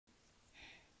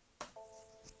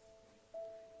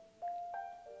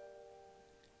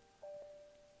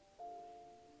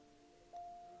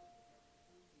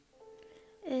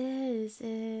Is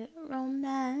it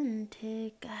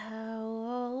romantic how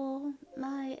all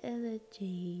my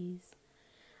elegies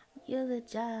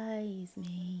eulogize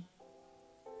me?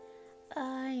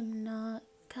 I'm not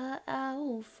cut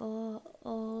out for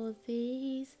all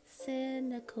these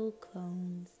cynical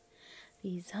clones,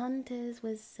 these hunters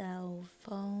with cell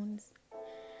phones.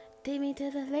 Take me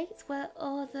to the lakes where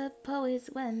all the poets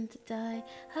went to die.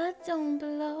 I don't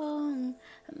belong,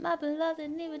 and my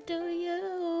beloved, neither do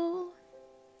you.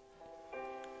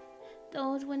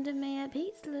 Those Windermere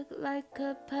Peaks look like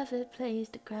a perfect place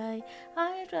to cry.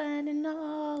 I'm running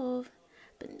off,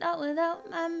 but not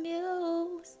without my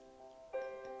muse.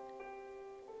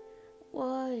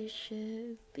 War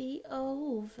should be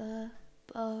over,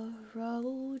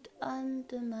 burrowed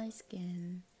under my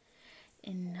skin.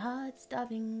 In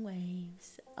heart-stopping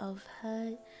waves of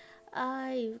hurt,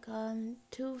 I've come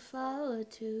too far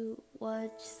to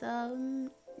watch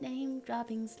some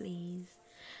name-dropping sleaze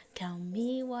tell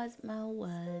me what my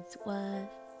words worth.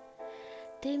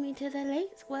 Take me to the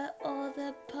lakes where all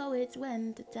the poets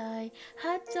went to die.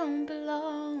 I don't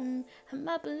belong, and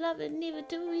my beloved, neither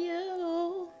do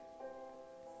you.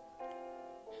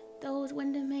 Those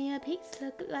Windermere Peaks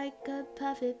look like a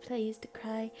perfect place to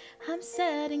cry. I'm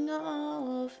setting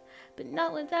off, but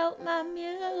not without my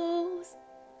muse.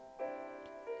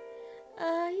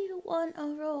 I want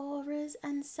auroras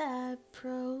and sad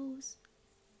prose.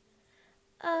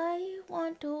 I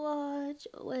want to watch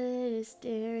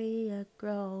wisteria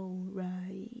grow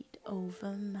right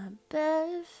over my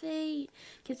bare feet,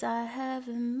 'cause I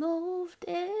haven't moved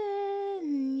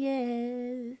in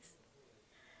years.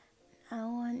 I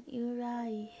want you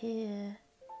right here.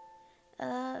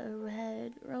 A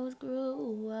red rose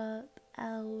grew up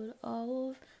out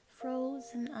of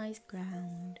frozen ice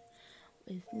ground,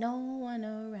 with no one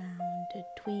around to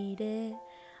tweet it,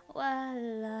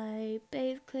 while I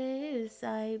bathe clear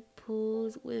side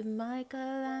pools with my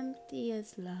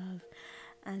calamitous love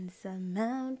and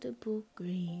surmountable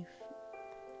grief.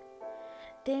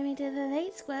 Take me to the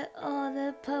lakes where all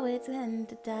the poets went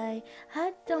to die.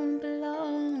 I don't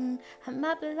belong, and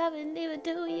my beloved, neither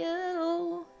do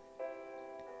you.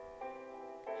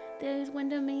 Those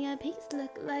Windermere Peaks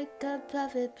look like a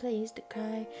perfect place to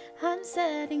cry. I'm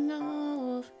setting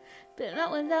off, but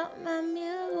not without my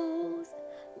muse.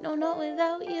 No, not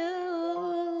without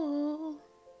you.